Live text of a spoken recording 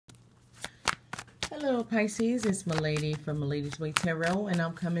Hello Pisces, it's Maladys from Maladys Way Tarot, and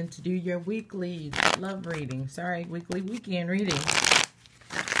I'm coming to do your weekly love reading. Sorry, weekly weekend reading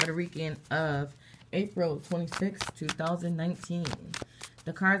for the weekend of April 26, 2019.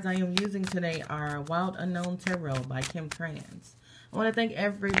 The cards I am using today are Wild Unknown Tarot by Kim Trans. I want to thank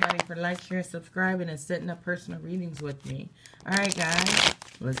everybody for liking, sharing, subscribing, and setting up personal readings with me. Alright guys,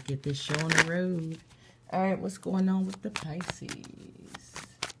 let's get this show on the road. Alright, what's going on with the Pisces?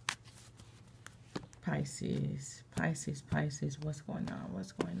 Pisces, what's going on?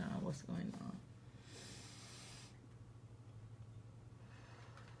 What's going on? What's going on?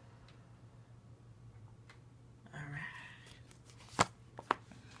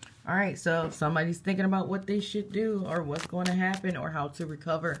 All right, so if somebody's thinking about what they should do or what's going to happen or how to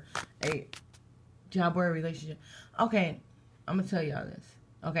recover a job or a relationship. Okay, I'm going to tell y'all this.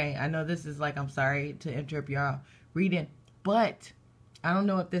 Okay, I know this is like, I'm sorry to interrupt y'all reading, but I don't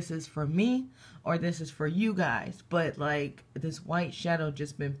know if this is for me or this is for you guys, but like this white shadow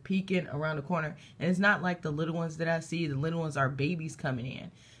just been peeking around the corner. And it's not like the little ones that I see. The little ones are babies coming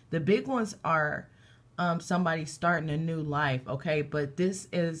in. The big ones are somebody starting a new life, okay? But this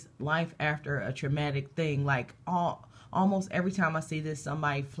is life after a traumatic thing. Like almost every time I see this,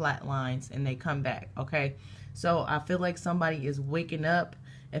 somebody flatlines and they come back, okay? So I feel like somebody is waking up.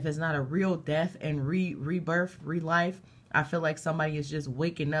 If it's not a real death and rebirth, re-life, I feel like somebody is just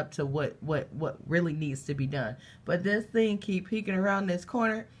waking up to what really needs to be done. But this thing keep peeking around this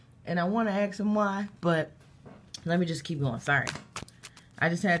corner, and I want to ask him why, but let me just keep going. Sorry. I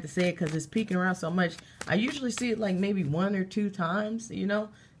just had to say it because it's peeking around so much. I usually see it like maybe 1 or 2 times, you know,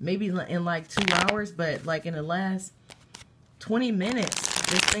 maybe in like 2 hours, but like in the last 20 minutes,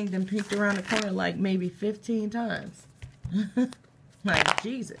 this thing done peeked around the corner like maybe 15 times. Like,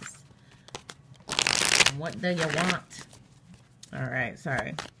 Jesus. What do you want? Alright,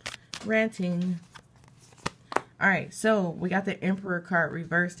 sorry. Ranting. Alright, so we got the Emperor card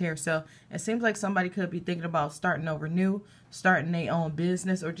reversed here. So it seems like somebody could be thinking about starting over new, starting their own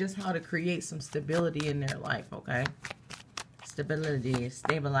business, or just how to create some stability in their life, okay? Stability,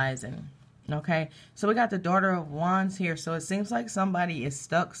 stabilizing. Okay, so we got the Daughter of Wands here. So it seems like somebody is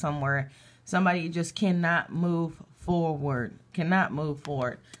stuck somewhere. Somebody just cannot move forward. Cannot move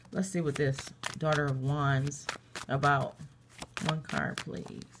forward. Let's see what this Daughter of Wands about. One card,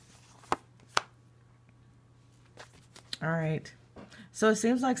 please. All right. So it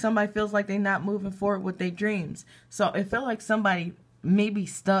seems like somebody feels like they're not moving forward with their dreams. So it feels like somebody may be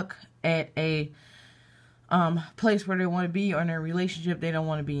stuck at a place where they want to be, or in a relationship they don't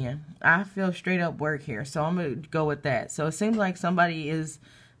want to be in. I feel straight up work here, so I'm going to go with that. So it seems like somebody is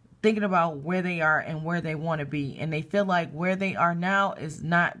thinking about where they are and where they want to be, and they feel like where they are now is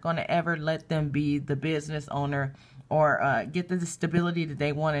not going to ever let them be the business owner or get the stability that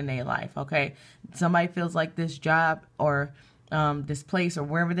they want in their life, okay? Somebody feels like this job or this place or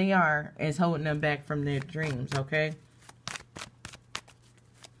wherever they are is holding them back from their dreams, okay?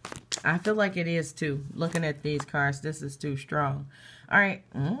 I feel like it is too. Looking at these cards, this is too strong. All right.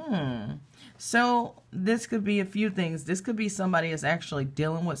 So this could be a few things. This could be somebody is actually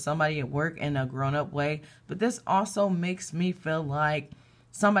dealing with somebody at work in a grown-up way. But this also makes me feel like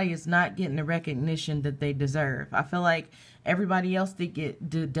somebody is not getting the recognition that they deserve. I feel like everybody else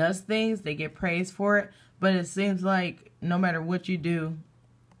does things, they get praised for it. But it seems like no matter what you do,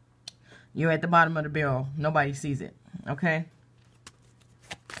 you're at the bottom of the barrel. Nobody sees it. Okay?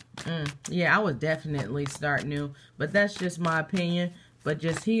 Yeah, I would definitely start new. But that's just my opinion. But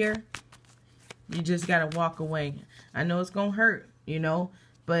just here, you just got to walk away. I know it's going to hurt, you know.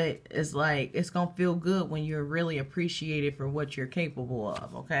 But it's like, it's going to feel good when you're really appreciated for what you're capable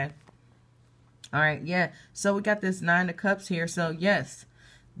of, okay? All right, yeah. So we got this 9 of Cups here. So, yes,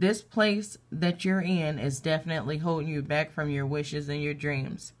 this place that you're in is definitely holding you back from your wishes and your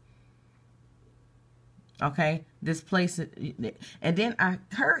dreams. Okay? This place, and then I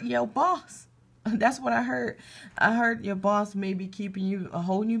heard your boss. That's what I heard. I heard your boss may be keeping you,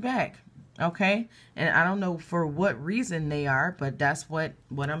 holding you back. Okay, and I don't know for what reason they are, but that's what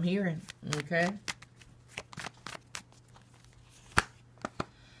I'm hearing. Okay.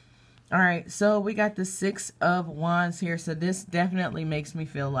 All right, so we got the 6 of Wands here. So this definitely makes me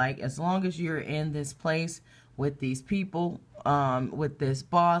feel like as long as you're in this place with these people, with this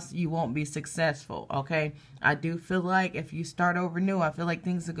boss, you won't be successful. Okay, I do feel like if you start over new, I feel like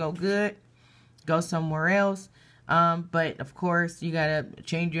things will go good. Go somewhere else. But of course you gotta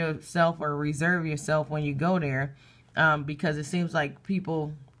change yourself or reserve yourself when you go there, because it seems like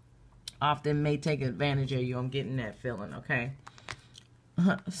people often may take advantage of you. I'm getting that feeling, okay?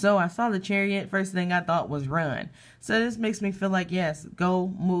 So I saw the Chariot. First thing I thought was run. So this makes me feel like, yes,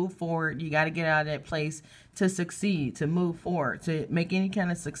 go move forward. You got to get out of that place to succeed, to move forward, to make any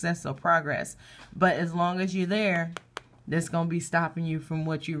kind of success or progress. But as long as you're there, that's going to be stopping you from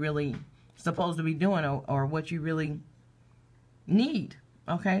what you really supposed to be doing, or what you really need.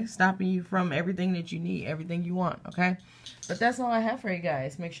 Okay, stopping you from everything that you need, everything you want. Okay, but that's all I have for you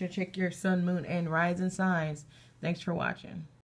guys. Make sure to check your sun, moon, and rising signs. Thanks for watching.